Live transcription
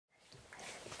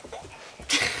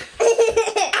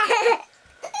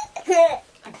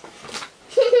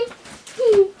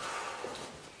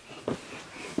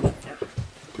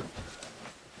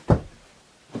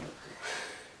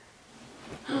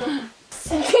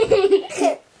weeks.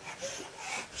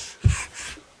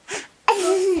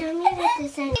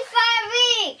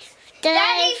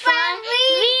 35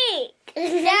 weeks.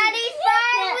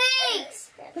 35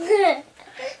 weeks.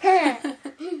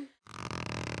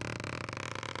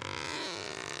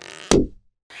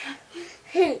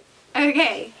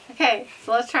 Okay,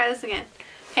 so let's try this again.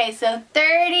 Okay, so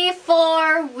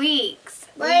 34 weeks.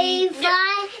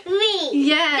 35 weeks.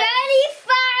 Yes.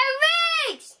 35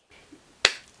 weeks.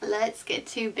 Let's get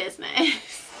to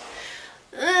business.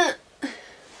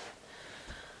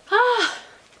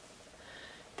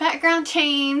 Background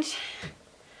change.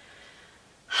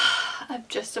 I've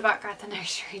just about got the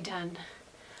nursery done.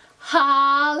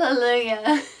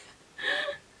 Hallelujah.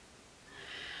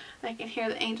 I can hear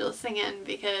the angels singing,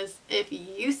 because if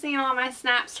you seen on my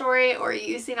Snap story or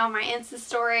you seen on my Insta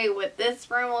story what this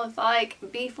room looked like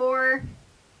before,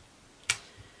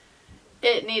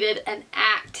 it needed an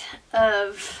act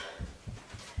of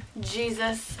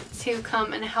Jesus to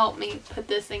come and help me put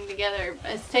this thing together.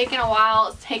 It's taken a while.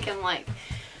 It's taken like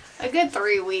a good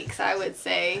 3 weeks, I would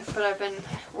say, but I've been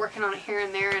working on it here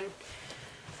and there, and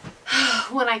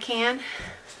when I can.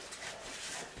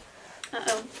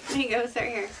 Uh-oh, he goes right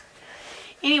here.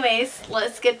 Anyways,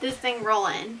 let's get this thing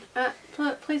rolling.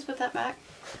 Please put that back.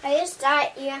 I just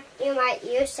thought you might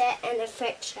use it and then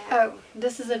fix it. Oh,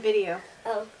 this is a video.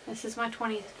 Oh. This is my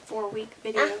 24-week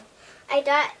video. I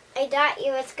thought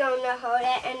you was going to hold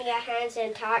it in your hands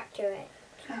and talk to it.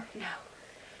 Oh, no.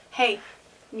 Hey,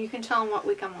 you can tell them what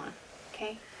week I'm on,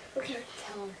 okay? Okay.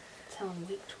 Tell them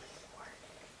week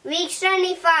 24. Week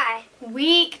 25.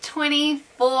 Week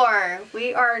 24.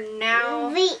 We are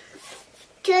now... Week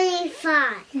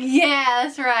 25. Yeah,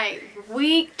 that's right.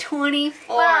 Week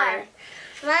 24.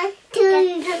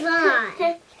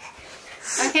 25.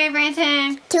 Okay,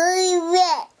 Branton.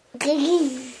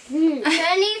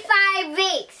 25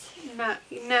 weeks.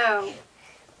 No.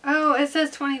 Oh, it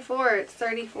says 24. It's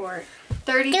 34.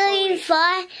 34. 34.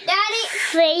 Daddy.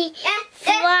 3.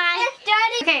 5.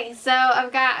 Okay, so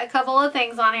I've got a couple of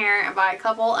things on here, and by a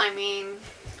couple I mean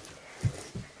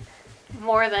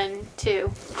more than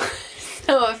 2.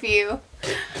 So a few.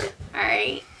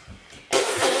 Alright.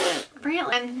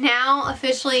 I'm now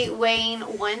officially weighing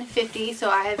 150, so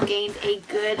I have gained a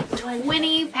good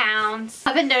 20 pounds.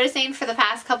 I've been noticing for the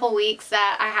past couple weeks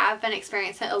that I have been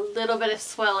experiencing a little bit of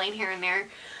swelling here and there.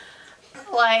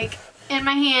 Like in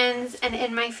my hands and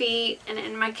in my feet and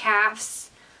in my calves.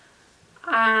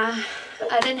 I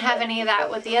didn't have any of that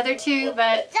with the other 2,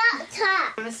 but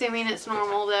I'm assuming it's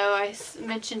normal, though. I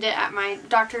mentioned it at my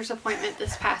doctor's appointment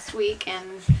this past week,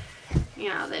 and, you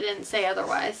know, they didn't say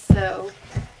otherwise, so...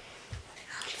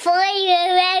 For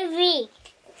your week.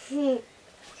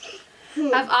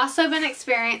 I've also been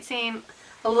experiencing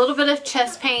a little bit of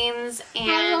chest pains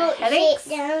and headaches.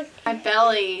 My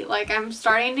belly, like, I'm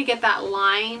starting to get that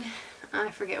line. I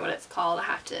forget what it's called. I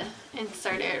have to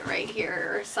insert it right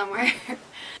here or somewhere.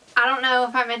 I don't know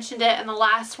if I mentioned it in the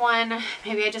last one.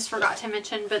 Maybe I just forgot to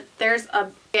mention, but there's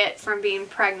a bit from being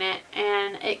pregnant,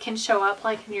 and it can show up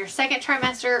like in your 2nd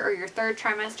trimester or your 3rd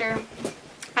trimester.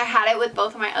 I had it with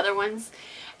both of my other ones,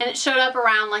 and it showed up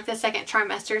around like the 2nd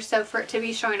trimester, so for it to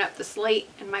be showing up this late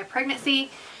in my pregnancy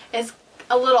is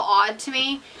a little odd to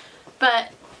me,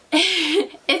 but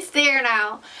it's there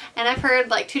now. And I've heard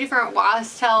like 2 different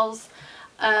wives' tales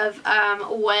of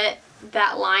what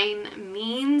that line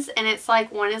means, and it's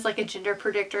like, one is like a gender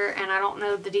predictor, and I don't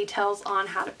know the details on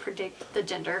how to predict the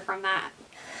gender from that.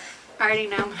 I already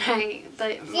know my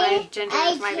gender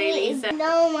of my baby, so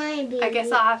I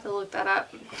guess I'll have to look that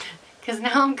up, because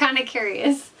now I'm kind of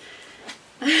curious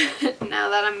now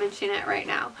that I'm mentioning it right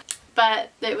now. But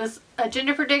it was a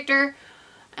gender predictor,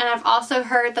 and I've also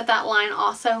heard that that line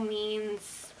also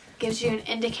gives you an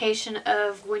indication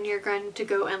of when you're going to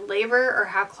go in labor, or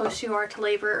how close you are to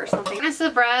labor or something. Shortness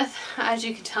of breath, as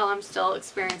you can tell, I'm still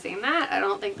experiencing that. I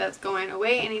don't think that's going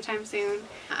away anytime soon.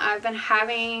 I've been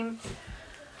having...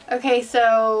 Okay,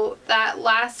 so that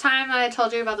last time that I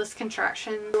told you about this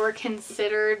contraction were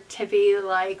considered to be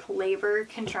like labor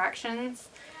contractions.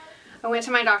 I went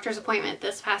to my doctor's appointment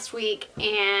this past week,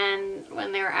 and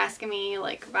when they were asking me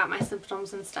like about my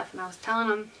symptoms and stuff, and I was telling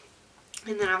them,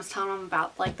 and then I was telling them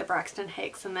about like the Braxton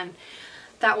Hicks, and then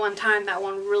that one time, that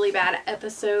one really bad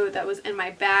episode that was in my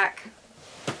back.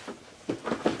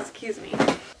 Excuse me.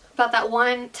 About that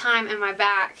one time in my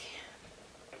back,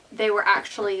 they were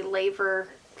actually labor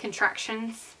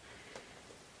contractions.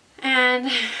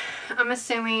 And I'm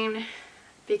assuming,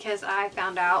 because I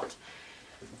found out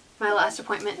my last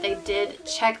appointment, they did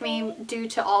check me due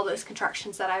to all those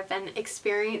contractions that I've been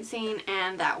experiencing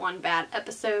and that one bad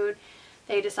episode.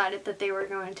 they decided that they were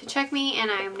going to check me,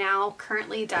 and I am now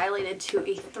currently dilated to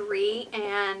a 3,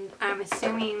 and I'm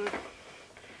assuming,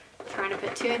 trying to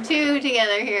put 2 and 2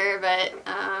 together here, but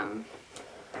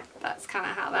that's kind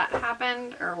of how that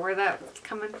happened, or where that's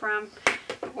coming from,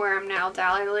 where I'm now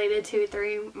dilated to a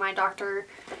 3. My doctor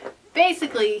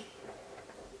basically,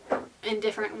 in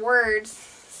different words,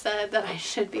 said that I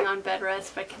should be on bed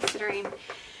rest, but considering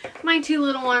my 2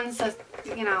 little ones, that,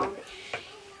 you know,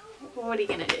 what are you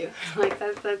gonna do? Like,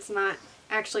 that's not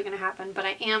actually gonna happen, but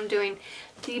I am doing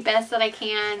the best that I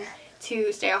can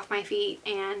to stay off my feet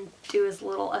and do as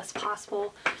little as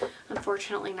possible.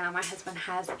 Unfortunately, now my husband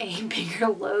has a bigger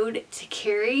load to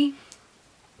carry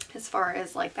as far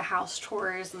as like the house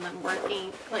chores, and then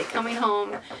working, like coming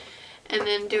home and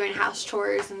then doing house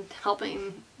chores and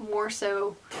helping more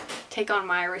so take on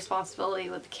my responsibility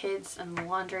with the kids and the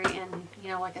laundry and, you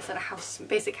know, like I said,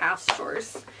 basic house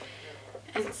chores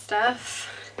and stuff.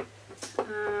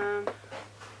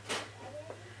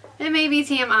 It may be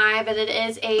TMI, but it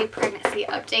is a pregnancy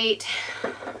update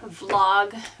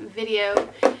vlog video.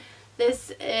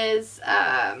 This is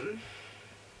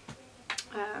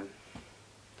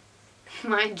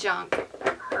my junk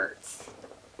hurts.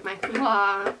 My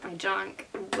hoo-ha, my junk,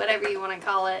 whatever you want to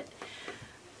call it.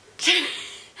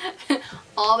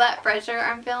 All that pressure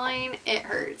I'm feeling, it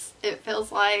hurts. It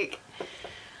feels like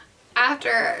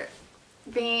after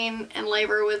being in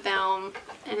labor with them,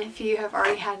 and if you have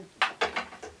already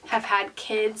have had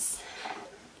kids,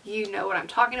 you know what I'm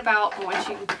talking about. Once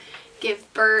you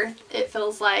give birth, it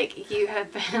feels like you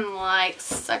have been like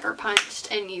sucker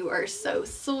punched and you are so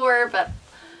sore, but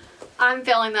I'm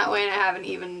feeling that way and I haven't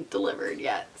even delivered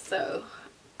yet. So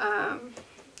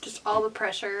just all the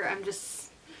pressure, I'm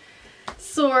just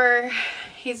sore.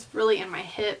 He's really in my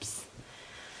hips.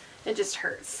 It just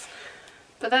hurts.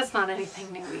 But that's not anything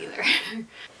new either.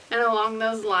 And along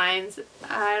those lines,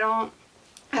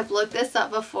 I've looked this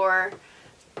up before,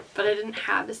 but I didn't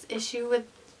have this issue with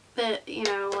the, you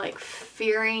know, like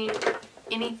fearing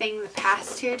anything the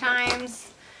past 2 times.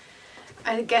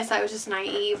 I guess I was just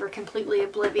naive or completely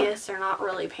oblivious or not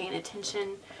really paying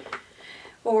attention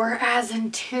or as in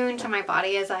tune to my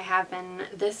body as I have been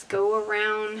this go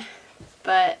around.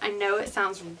 But I know it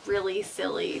sounds really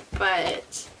silly,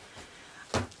 but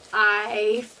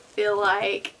I feel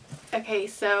like, okay,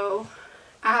 so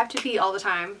I have to pee all the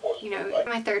time. You know, in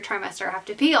my 3rd trimester, I have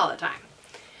to pee all the time.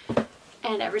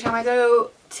 And every time I go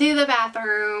to the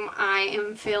bathroom, I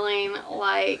am feeling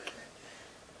like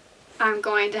I'm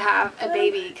going to have a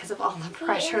baby because of all the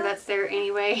pressure that's there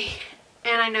anyway.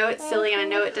 And I know it's silly, and I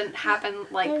know it didn't happen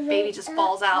like baby just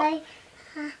falls out.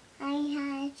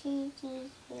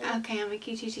 Okay, I'll make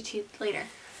you chee later.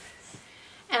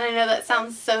 And I know that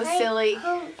sounds so silly.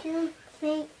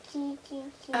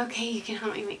 Okay, you can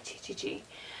help me make chee.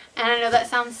 And I know that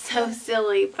sounds so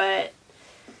silly, but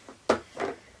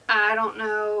I don't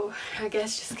know. I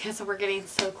guess just because we're getting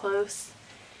so close.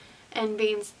 And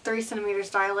being 3 centimeters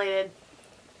dilated,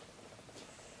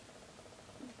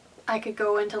 I could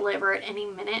go into labor at any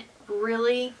minute,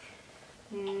 really.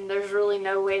 There's really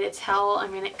no way to tell. I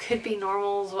mean, it could be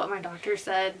normal is what my doctor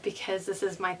said, because this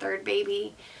is my 3rd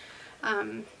baby.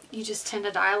 You just tend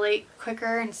to dilate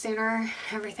quicker and sooner.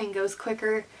 Everything goes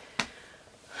quicker.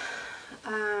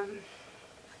 But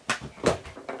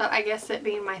I guess it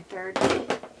being my 3rd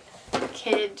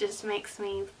kid just makes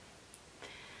me,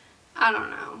 I don't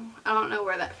know. I don't know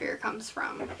where that fear comes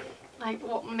from. Like,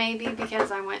 well, maybe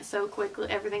because I went so quickly,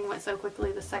 everything went so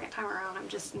quickly the 2nd time around, I'm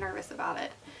just nervous about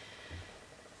it.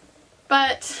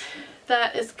 But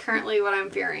that is currently what I'm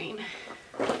fearing.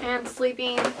 And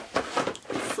sleeping.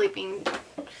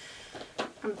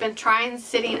 I've been trying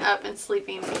sitting up and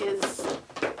sleeping because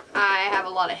I have a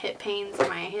lot of hip pains.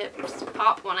 My hips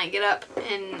pop when I get up,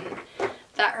 and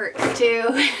that hurts too.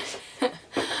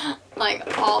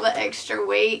 Like, all the extra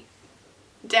weight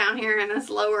down here in this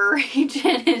lower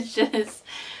region, it just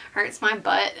hurts my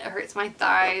butt, it hurts my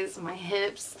thighs, my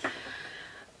hips.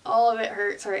 All of it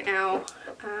hurts right now.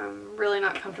 I'm really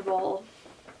not comfortable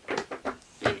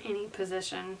in any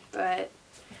position, but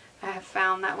I have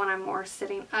found that when I'm more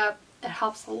sitting up, it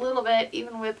helps a little bit,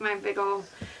 even with my big old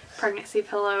pregnancy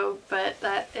pillow, but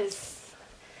that is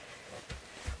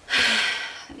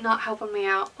not helping me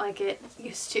out like it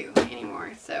used to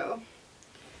anymore. So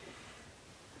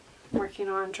I'm working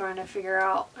on trying to figure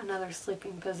out another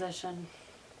sleeping position,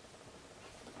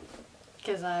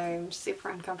 because I'm super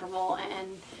uncomfortable,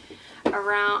 and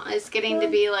it's getting to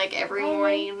be like every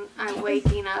morning I'm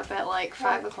waking up at like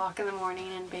 5 o'clock in the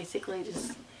morning and basically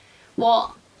just,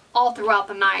 well, all throughout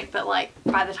the night, but like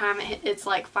by the time it's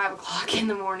like 5 o'clock in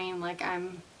the morning, like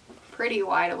I'm pretty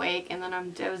wide awake, and then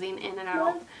I'm dozing in and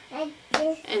out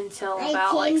until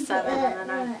about like 7, and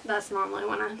then that's normally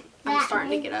when I'm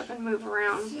starting to get up and move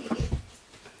around.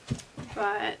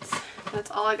 But that's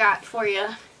all I got for you.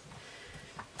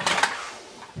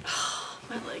 Oh,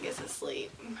 my leg is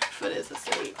asleep. My foot is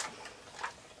asleep.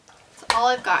 That's all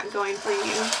I've got going for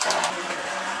you.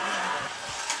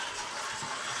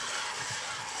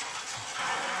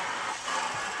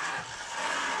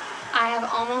 I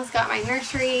have almost got my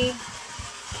nursery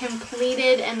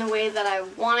completed in the way that I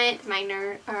want it. I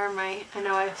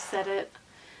know I've said it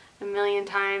a million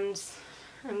times.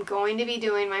 I'm going to be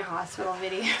doing my hospital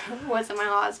video. What's in my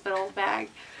hospital bag.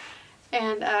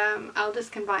 And I'll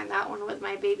just combine that one with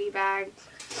my baby bag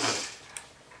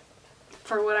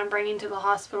for what I'm bringing to the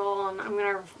hospital. And I'm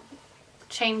going to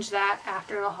change that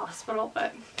after the hospital.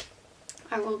 But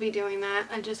I will be doing that.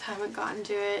 I just haven't gotten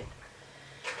to it.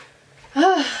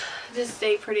 Just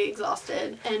stay pretty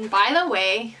exhausted. And by the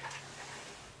way,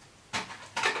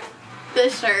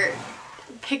 this shirt,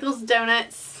 pickles,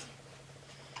 donuts,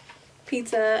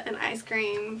 pizza, and ice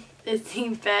cream is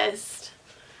the best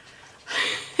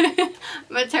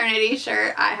maternity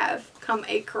shirt I have come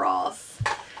across.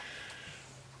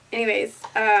 Anyways,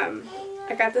 I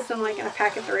got this in like in a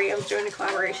pack of 3. I was doing a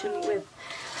collaboration with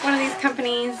one of these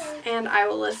companies, and I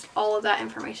will list all of that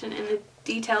information in the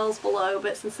details below,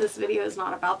 but since this video is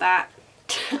not about that,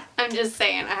 I'm just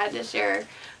saying I had to share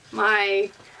my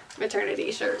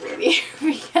maternity shirt with you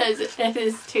because it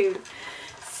is too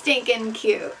stinking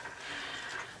cute.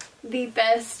 The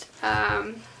best,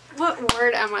 what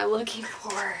word am I looking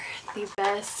for? The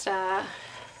best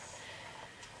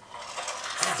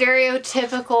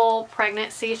stereotypical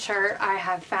pregnancy shirt I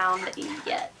have found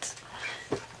yet.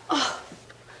 Oh.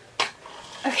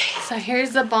 Okay, so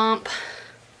here's the bump.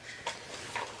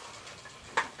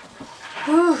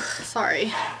 Whew,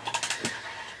 sorry.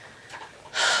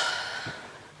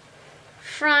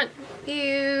 Front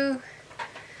view.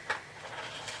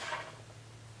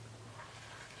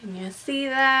 Can you see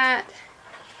that?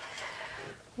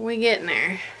 We getting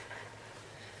there.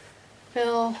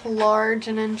 Feel large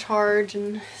and in charge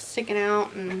and sticking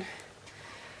out, and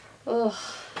ugh,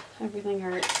 everything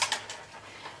hurts.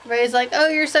 Everybody's like, oh,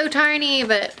 you're so tiny,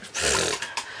 but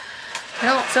I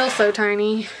don't feel so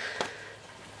tiny.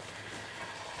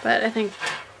 But I think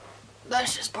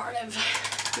that's just part of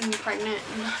being pregnant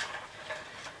and,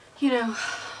 you know,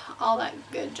 all that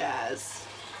good jazz.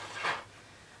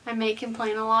 I may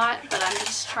complain a lot, but I'm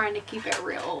just trying to keep it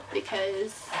real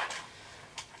because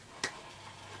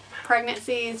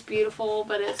pregnancy is beautiful,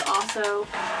 but it's also,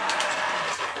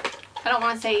 I don't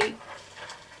want to say,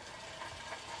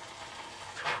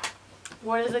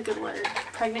 what is a good word?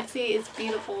 Pregnancy is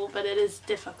beautiful, but it is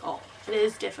difficult. It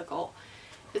is difficult.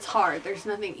 It's hard. There's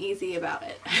nothing easy about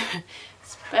it.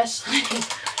 Especially,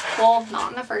 well,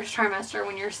 not in the first trimester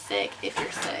when you're sick, if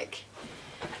you're sick.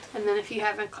 And then if you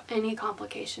have any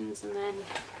complications, and then,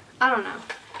 I don't know.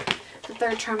 The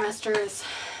third trimester is,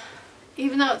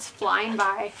 even though it's flying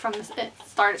by from this, it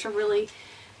started to really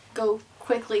go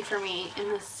quickly for me in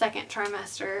the second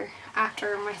trimester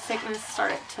after my sickness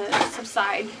started to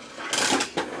subside.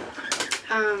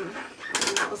 And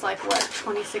that was like, what,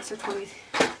 26 or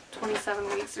 27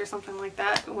 weeks or something like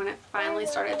that when it finally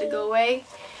started to go away.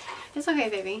 It's okay,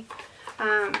 baby.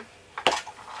 And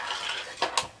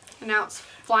now it's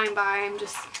flying by. I'm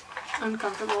just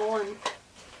uncomfortable, and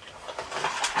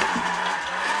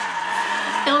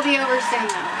it'll be over soon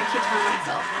though. I keep telling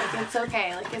myself, like, it's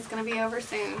okay, like, it's gonna be over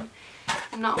soon.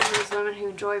 I'm not one of those women who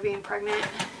enjoy being pregnant.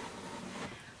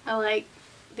 I like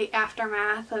the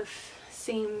aftermath of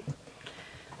seeing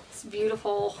this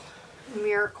beautiful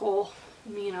miracle,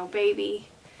 you know, baby,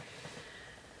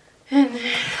 and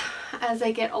as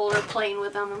I get older, playing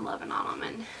with them and loving on them,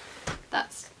 and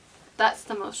that's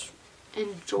the most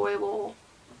enjoyable,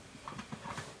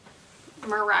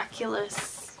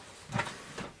 miraculous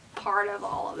part of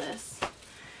all of this.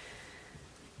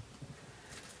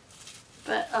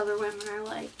 But other women are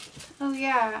like, oh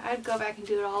yeah, I'd go back and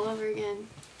do it all over again.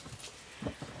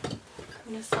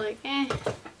 I'm just like,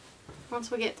 once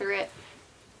we get through it.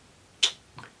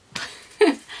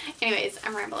 Anyways,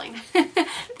 I'm rambling.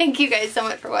 Thank you guys so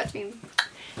much for watching.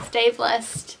 Stay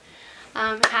blessed.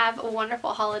 Have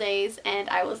wonderful holidays, and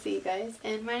I will see you guys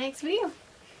in my next video.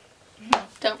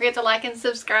 Don't forget to like and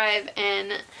subscribe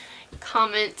and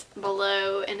comment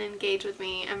below and engage with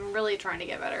me. I'm really trying to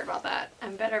get better about that.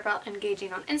 I'm better about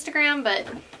engaging on Instagram, but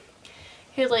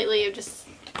here lately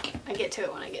I get to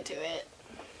it when I get to it.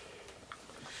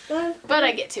 But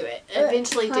I get to it.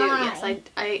 Eventually do. Yes,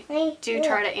 I do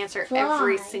try to answer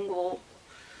every single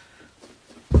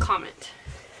comment.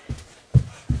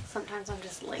 Sometimes sometimes I'm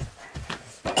just late.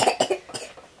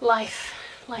 Life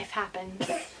happens.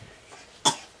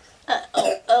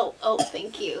 Oh,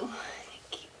 thank you.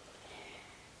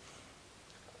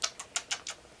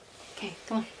 Okay,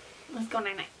 come on. Let's go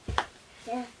night-night.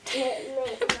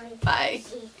 Bye.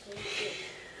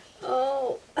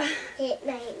 Oh.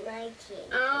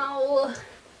 Ow.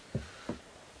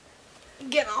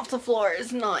 Getting off the floor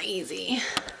is not easy.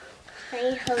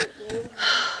 Can I help you?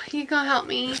 You gonna help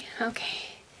me? Okay.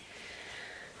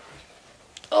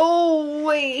 Oh,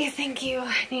 wait. Thank you.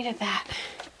 I needed that.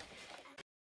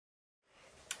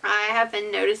 I have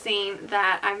been noticing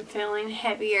that I'm feeling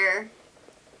heavier.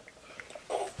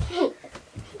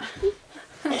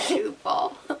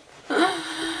 Goofball.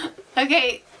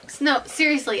 Okay, no,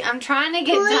 seriously, I'm trying to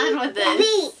get done with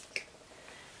this.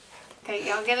 Okay,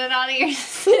 y'all get it out of your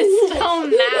system now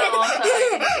so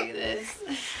I can do this.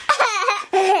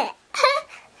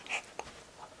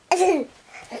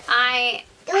 I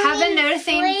have been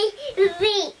noticing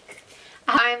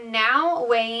I'm now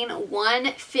weighing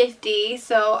 150,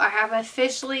 so I have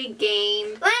officially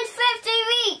gained 150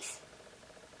 weeks.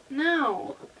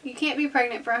 No, you can't be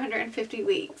pregnant for 150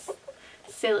 weeks.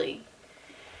 Silly.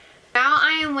 Now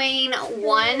I am weighing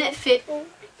 150.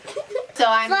 So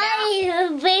I'm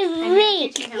now.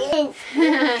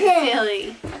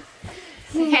 Silly.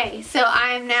 Okay, so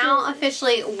I am now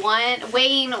officially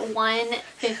weighing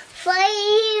 150.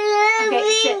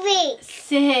 Okay,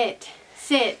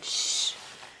 sit. Shh.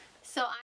 So